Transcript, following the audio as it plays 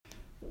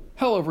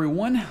Hello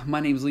everyone, my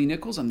name is Lee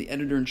Nichols. I'm the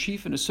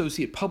editor-in-chief and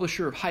associate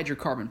publisher of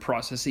Hydrocarbon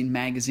Processing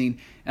magazine,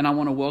 and I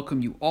want to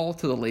welcome you all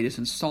to the latest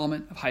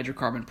installment of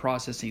Hydrocarbon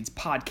Processing's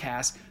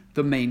podcast,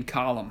 The Main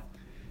Column.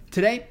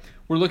 Today,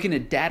 we're looking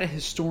at data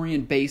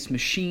historian-based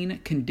machine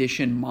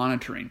condition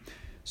monitoring.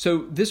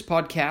 So this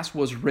podcast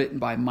was written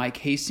by Mike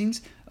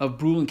Hastings of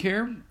Brüel &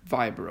 Kjær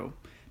Vibro.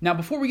 Now,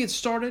 before we get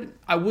started,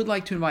 I would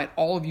like to invite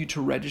all of you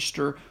to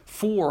register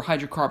for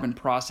Hydrocarbon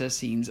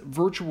Processing's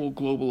virtual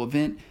global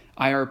event,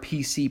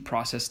 IRPC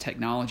Process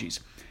Technologies.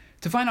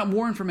 To find out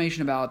more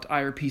information about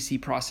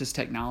IRPC Process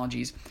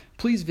Technologies,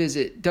 please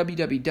visit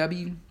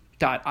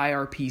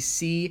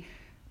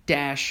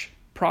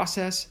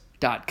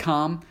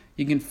www.irpc-process.com.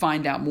 You can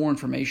find out more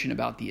information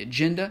about the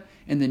agenda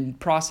and the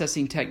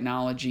processing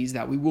technologies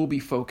that we will be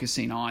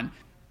focusing on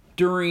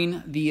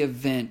during the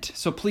event.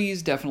 So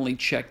please definitely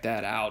check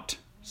that out.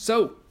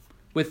 So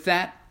with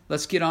that,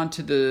 let's get on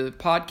to the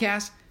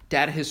podcast,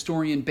 Data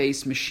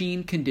Historian-Based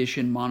Machine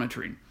Condition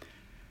Monitoring.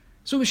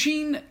 So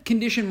machine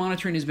condition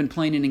monitoring has been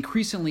playing an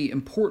increasingly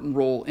important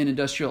role in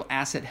industrial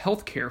asset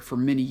healthcare for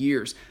many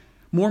years.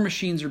 More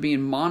machines are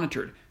being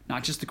monitored,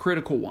 not just the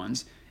critical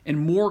ones, and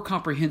more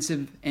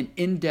comprehensive and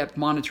in-depth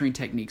monitoring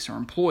techniques are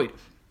employed.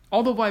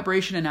 Although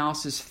vibration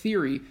analysis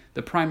theory,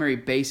 the primary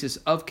basis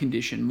of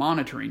condition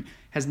monitoring,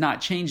 has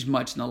not changed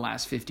much in the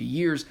last 50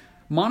 years,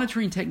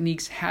 monitoring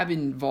techniques have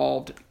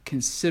evolved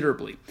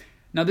considerably.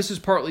 Now, this is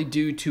partly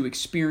due to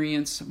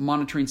experience,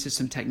 monitoring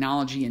system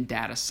technology, and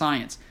data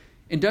science.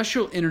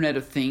 Industrial Internet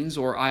of Things,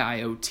 or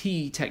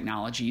IIoT,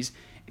 technologies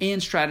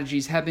and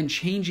strategies have been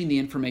changing the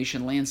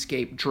information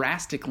landscape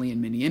drastically in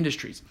many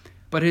industries,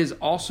 but it has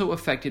also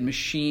affected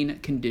machine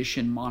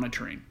condition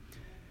monitoring.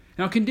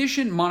 Now,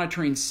 condition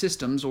monitoring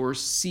systems, or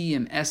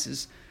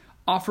CMSs,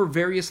 offer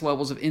various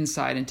levels of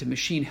insight into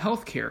machine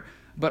healthcare,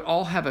 but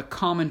all have a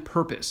common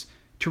purpose: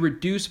 to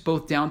reduce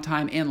both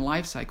downtime and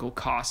lifecycle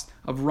costs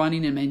of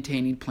running and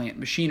maintaining plant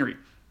machinery.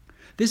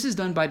 This is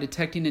done by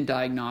detecting and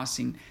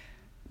diagnosing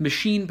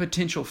machine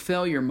potential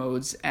failure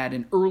modes at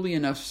an early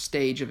enough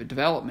stage of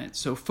development,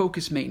 so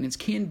focused maintenance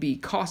can be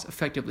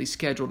cost-effectively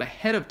scheduled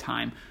ahead of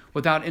time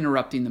without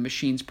interrupting the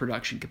machine's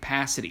production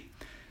capacity.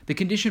 The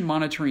condition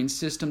monitoring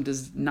system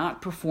does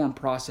not perform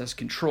process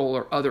control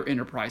or other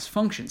enterprise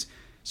functions,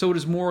 so it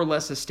is more or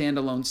less a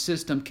standalone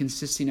system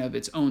consisting of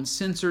its own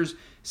sensors,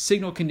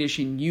 signal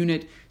condition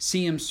unit,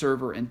 CM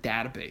server, and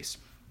database.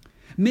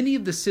 Many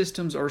of the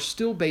systems are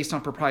still based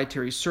on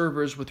proprietary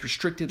servers with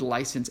restricted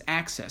license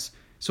access,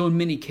 so in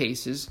many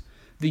cases,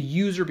 the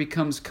user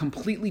becomes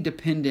completely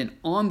dependent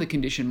on the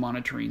condition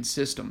monitoring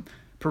system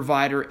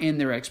provider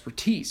and their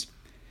expertise.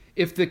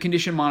 If the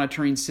condition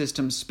monitoring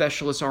system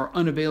specialists are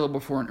unavailable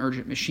for an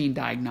urgent machine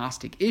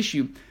diagnostic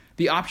issue,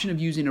 the option of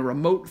using a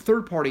remote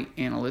third-party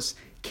analyst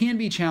can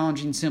be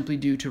challenging simply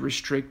due to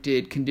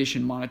restricted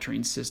condition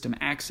monitoring system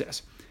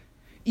access.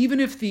 Even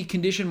if the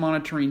condition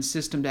monitoring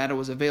system data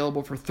was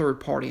available for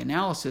third-party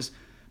analysis,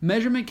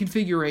 measurement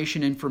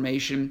configuration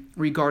information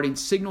regarding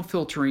signal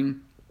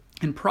filtering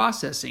and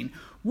processing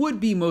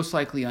would be most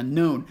likely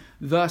unknown,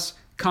 thus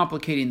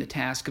complicating the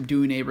task of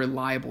doing a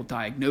reliable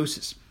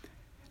diagnosis.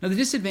 Now, the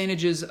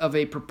disadvantages of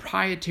a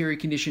proprietary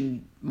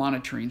condition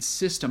monitoring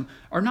system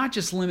are not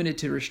just limited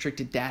to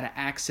restricted data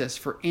access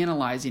for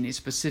analyzing a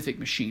specific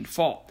machine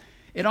fault.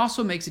 It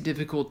also makes it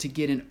difficult to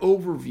get an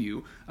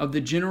overview of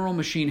the general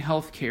machine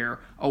healthcare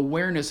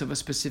awareness of a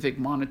specific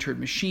monitored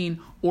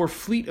machine or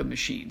fleet of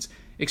machines,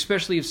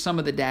 especially if some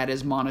of the data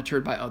is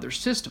monitored by other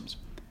systems.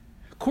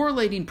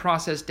 Correlating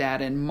process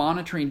data and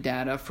monitoring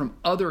data from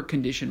other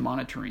condition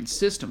monitoring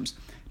systems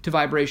to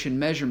vibration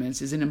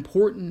measurements is an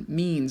important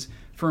means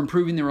for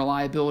improving the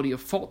reliability of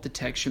fault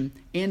detection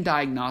and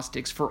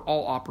diagnostics for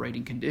all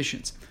operating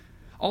conditions.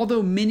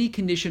 Although many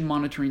condition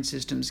monitoring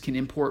systems can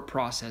import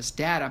process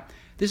data,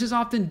 this is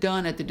often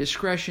done at the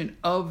discretion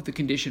of the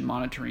condition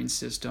monitoring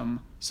system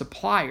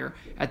supplier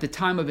at the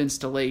time of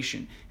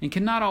installation and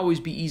cannot always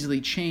be easily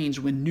changed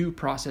when new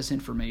process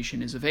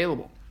information is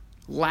available.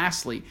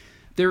 Lastly,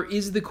 there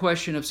is the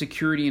question of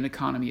security and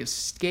economy of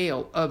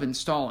scale of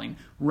installing,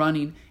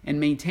 running, and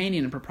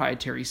maintaining a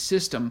proprietary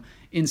system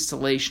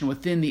installation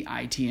within the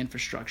IT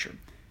infrastructure.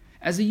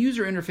 As the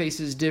user interface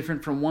is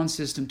different from one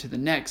system to the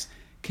next,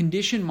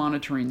 condition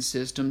monitoring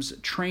systems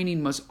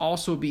training must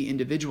also be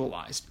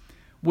individualized.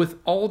 With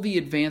all the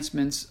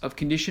advancements of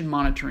condition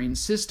monitoring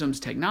systems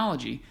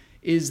technology,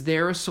 is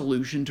there a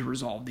solution to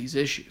resolve these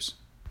issues?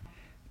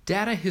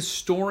 Data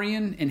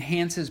historian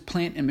enhances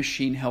plant and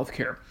machine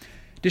healthcare.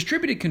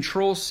 Distributed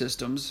control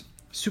systems,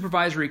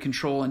 supervisory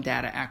control and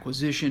data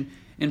acquisition,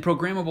 and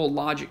programmable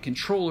logic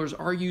controllers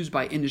are used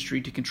by industry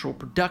to control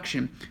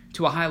production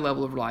to a high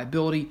level of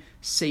reliability,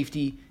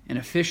 safety, and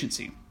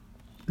efficiency.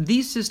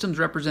 These systems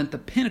represent the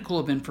pinnacle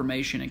of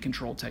information and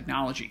control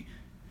technology.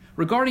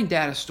 Regarding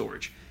data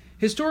storage,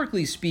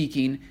 historically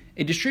speaking,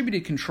 a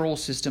distributed control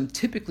system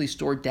typically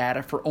stored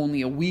data for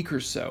only a week or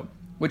so,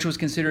 which was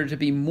considered to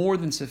be more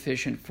than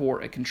sufficient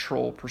for a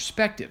control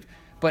perspective,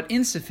 but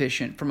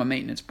insufficient from a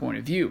maintenance point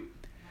of view.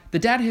 The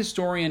data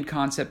historian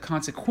concept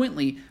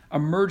consequently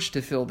emerged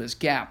to fill this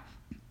gap.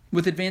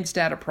 With advanced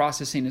data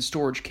processing and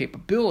storage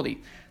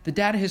capability, the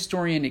data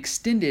historian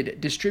extended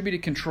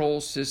distributed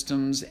control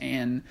systems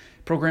and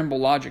programmable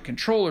logic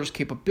controllers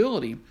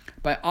capability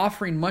by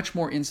offering much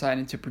more insight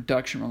into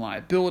production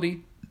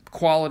reliability,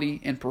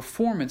 quality, and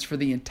performance for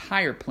the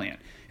entire plant,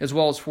 as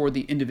well as for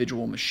the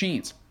individual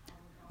machines.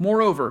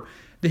 Moreover,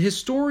 the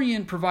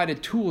historian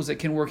provided tools that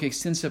can work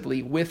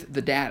extensively with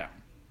the data.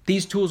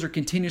 These tools are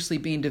continuously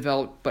being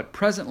developed, but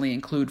presently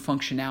include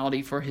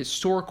functionality for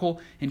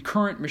historical and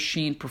current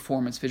machine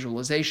performance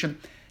visualization,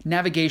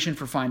 navigation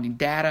for finding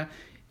data,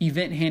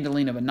 event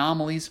handling of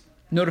anomalies,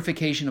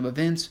 notification of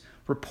events,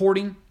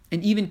 reporting,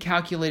 and even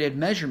calculated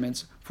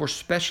measurements for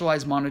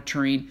specialized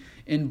monitoring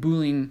and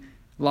Boolean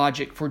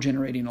logic for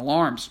generating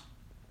alarms.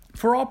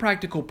 For all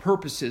practical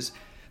purposes,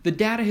 the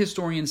data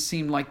historian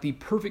seemed like the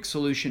perfect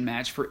solution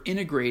match for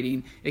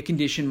integrating a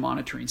condition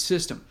monitoring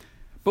system.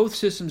 Both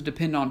systems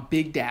depend on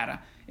big data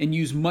and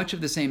use much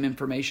of the same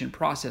information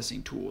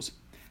processing tools.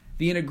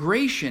 The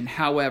integration,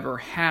 however,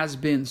 has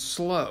been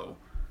slow.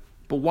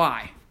 But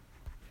why?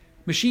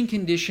 Machine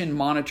condition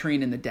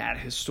monitoring and the data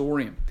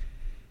historian.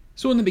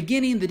 So in the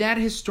beginning, the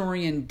data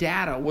historian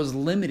data was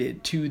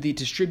limited to the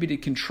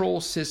distributed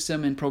control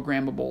system and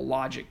programmable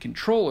logic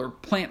controller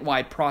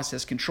plant-wide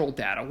process control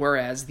data,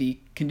 whereas the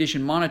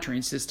condition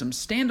monitoring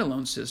system's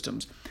standalone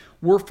systems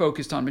were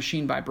focused on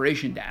machine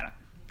vibration data.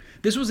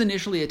 This was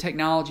initially a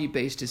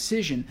technology-based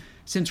decision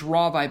since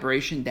raw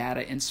vibration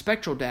data and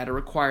spectral data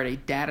required a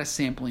data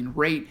sampling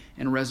rate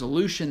and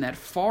resolution that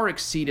far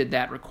exceeded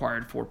that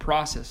required for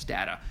process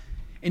data.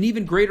 An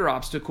even greater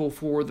obstacle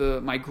for the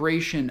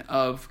migration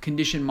of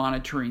condition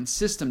monitoring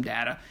system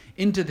data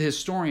into the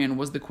historian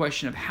was the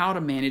question of how to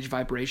manage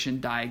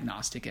vibration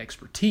diagnostic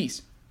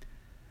expertise.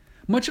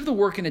 Much of the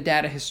work in a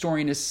data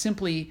historian is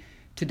simply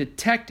to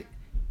detect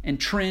and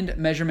trend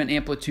measurement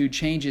amplitude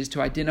changes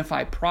to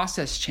identify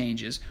process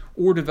changes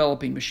or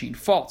developing machine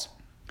faults.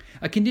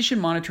 A condition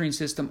monitoring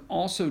system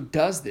also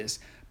does this,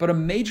 but a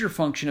major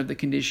function of the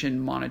condition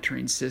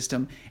monitoring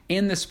system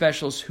and the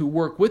specialists who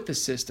work with the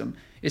system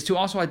is to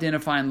also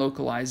identify and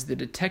localize the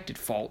detected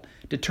fault,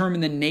 determine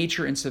the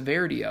nature and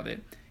severity of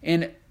it,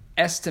 and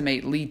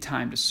estimate lead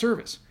time to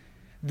service.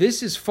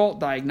 This is fault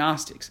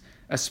diagnostics,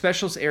 a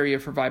specialist area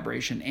for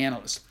vibration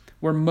analysts,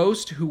 where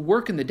most who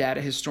work in the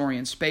data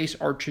historian space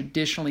are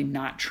traditionally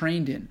not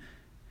trained in.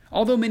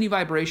 Although many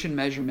vibration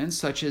measurements,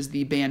 such as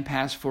the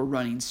bandpass for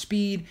running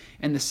speed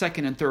and the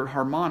second and third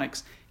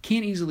harmonics,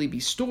 can't easily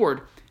be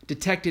stored,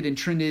 detected, and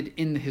trended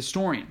in the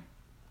historian.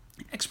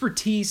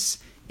 Expertise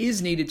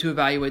is needed to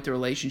evaluate the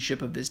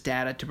relationship of this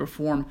data to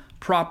perform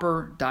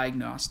proper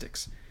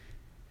diagnostics.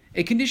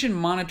 A condition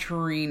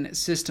monitoring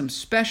system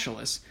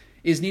specialist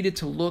is needed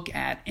to look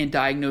at and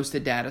diagnose the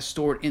data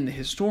stored in the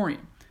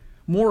historian.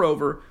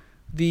 Moreover,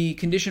 the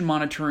condition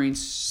monitoring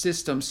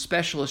system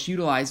specialist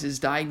utilizes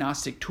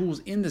diagnostic tools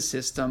in the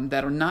system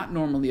that are not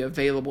normally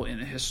available in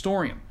a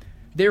historian.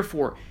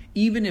 Therefore,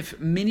 even if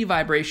many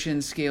vibration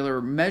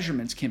scalar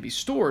measurements can be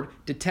stored,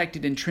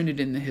 detected, and trended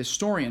in the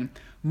historian,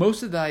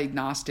 most of the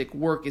diagnostic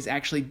work is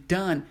actually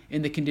done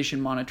in the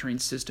condition monitoring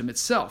system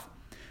itself.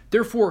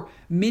 Therefore,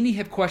 many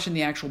have questioned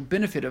the actual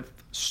benefit of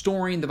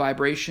storing the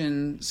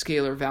vibration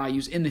scalar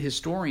values in the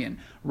historian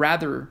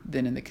rather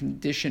than in the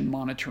condition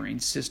monitoring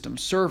system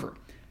server.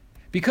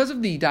 Because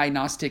of the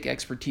diagnostic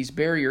expertise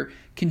barrier,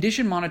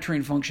 condition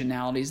monitoring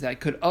functionalities that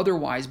could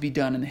otherwise be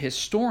done in the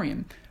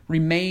historian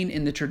remain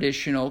in the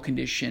traditional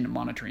condition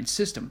monitoring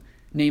system,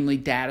 namely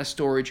data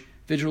storage,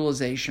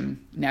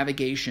 visualization,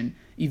 navigation,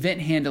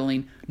 event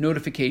handling,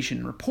 notification,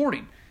 and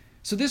reporting.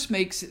 So this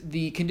makes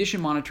the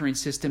condition monitoring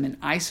system an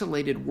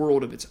isolated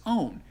world of its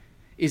own.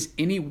 Is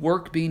any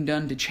work being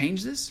done to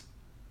change this?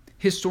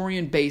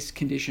 Historian-based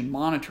condition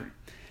monitoring.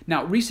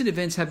 Now, recent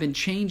events have been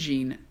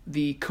changing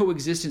the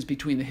coexistence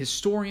between the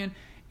historian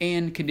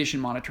and condition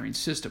monitoring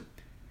system.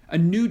 A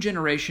new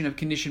generation of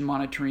condition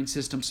monitoring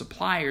system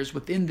suppliers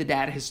within the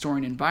data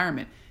historian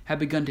environment have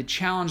begun to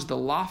challenge the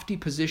lofty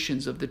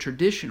positions of the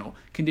traditional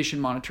condition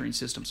monitoring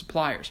system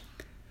suppliers.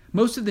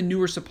 Most of the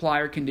newer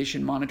supplier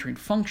condition monitoring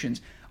functions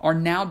are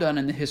now done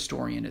in the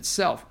historian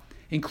itself,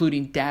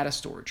 including data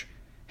storage.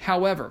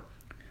 However,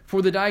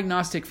 for the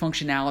diagnostic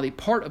functionality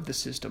part of the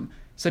system,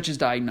 such as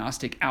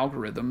diagnostic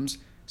algorithms,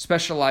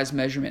 specialized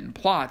measurement, and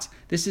plots,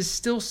 this is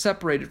still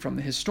separated from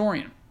the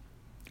historian.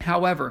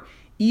 However,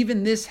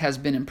 even this has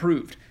been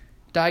improved.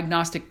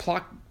 Diagnostic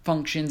plot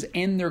functions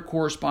and their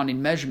corresponding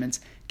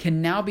measurements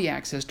can now be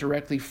accessed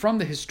directly from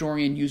the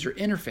historian user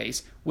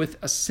interface with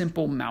a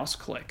simple mouse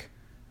click.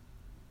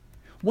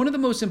 One of the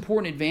most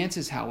important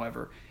advances,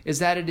 however, is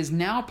that it is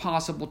now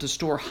possible to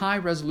store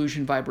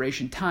high-resolution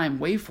vibration time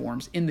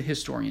waveforms in the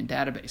historian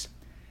database.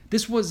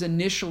 This was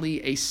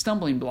initially a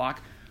stumbling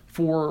block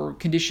for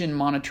condition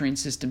monitoring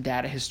system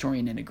data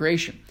historian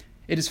integration.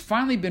 It has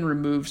finally been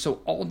removed,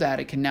 so all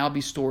data can now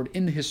be stored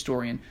in the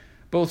historian,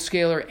 both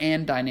scalar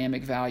and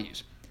dynamic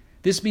values.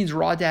 This means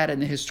raw data in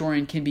the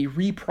historian can be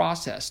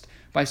reprocessed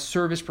by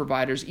service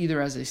providers either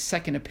as a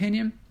second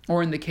opinion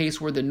or in the case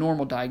where the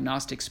normal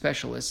diagnostic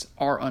specialists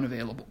are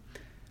unavailable.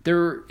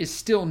 There is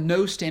still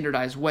no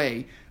standardized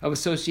way of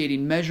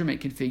associating measurement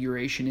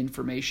configuration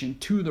information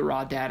to the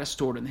raw data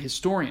stored in the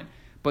historian,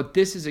 but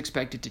this is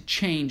expected to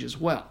change as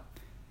well.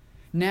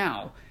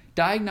 Now,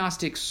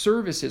 diagnostic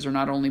services are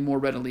not only more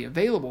readily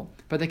available,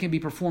 but they can be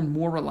performed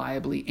more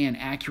reliably and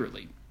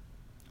accurately.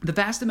 The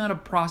vast amount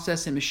of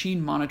process and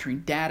machine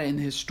monitoring data in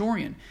the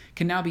historian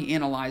can now be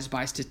analyzed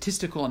by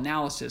statistical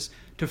analysis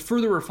to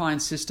further refine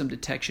system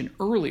detection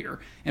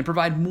earlier and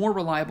provide more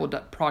reliable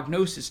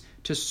prognosis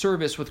to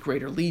service with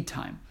greater lead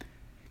time.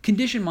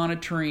 Condition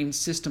monitoring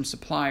system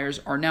suppliers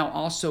are now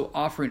also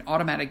offering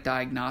automatic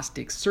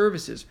diagnostic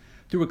services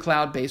through a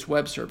cloud-based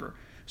web server,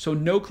 so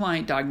no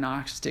client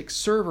diagnostic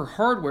server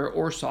hardware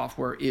or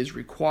software is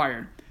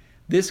required.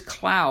 This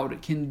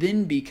cloud can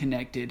then be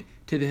connected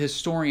to the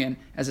historian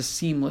as a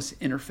seamless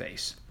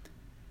interface.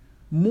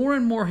 More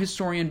and more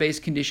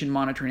historian-based condition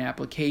monitoring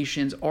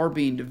applications are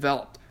being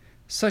developed,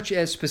 such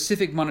as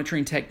specific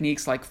monitoring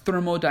techniques like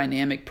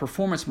thermodynamic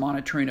performance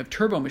monitoring of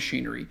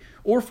turbomachinery,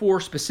 or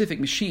for specific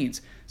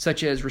machines,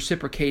 such as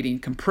reciprocating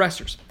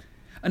compressors.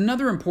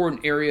 Another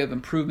important area of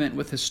improvement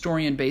with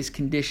historian-based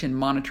condition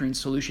monitoring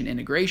solution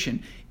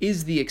integration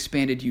is the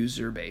expanded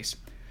user base.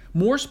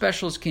 More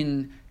specialists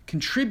can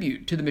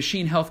contribute to the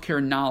machine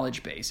healthcare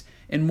knowledge base,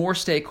 and more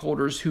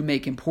stakeholders who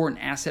make important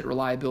asset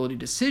reliability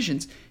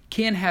decisions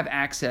can have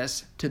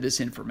access to this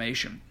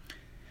information.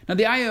 Now,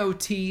 the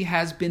IoT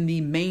has been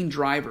the main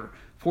driver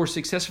for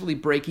successfully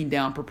breaking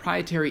down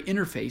proprietary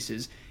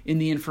interfaces in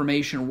the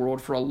information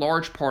world for a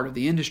large part of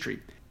the industry,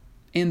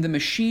 and the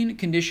machine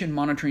condition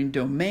monitoring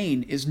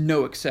domain is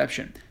no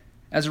exception.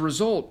 As a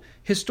result,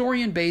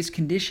 historian-based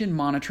condition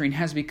monitoring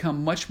has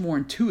become much more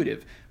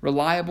intuitive,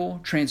 reliable,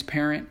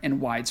 transparent,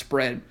 and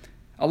widespread.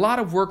 A lot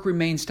of work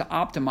remains to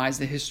optimize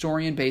the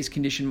historian-based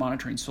condition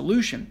monitoring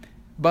solution,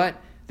 but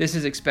this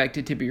is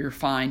expected to be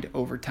refined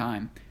over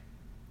time.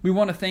 We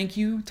want to thank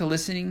you for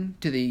listening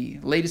to the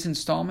latest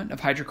installment of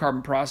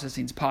Hydrocarbon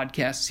Processing's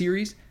podcast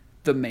series,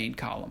 The Main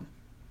Column.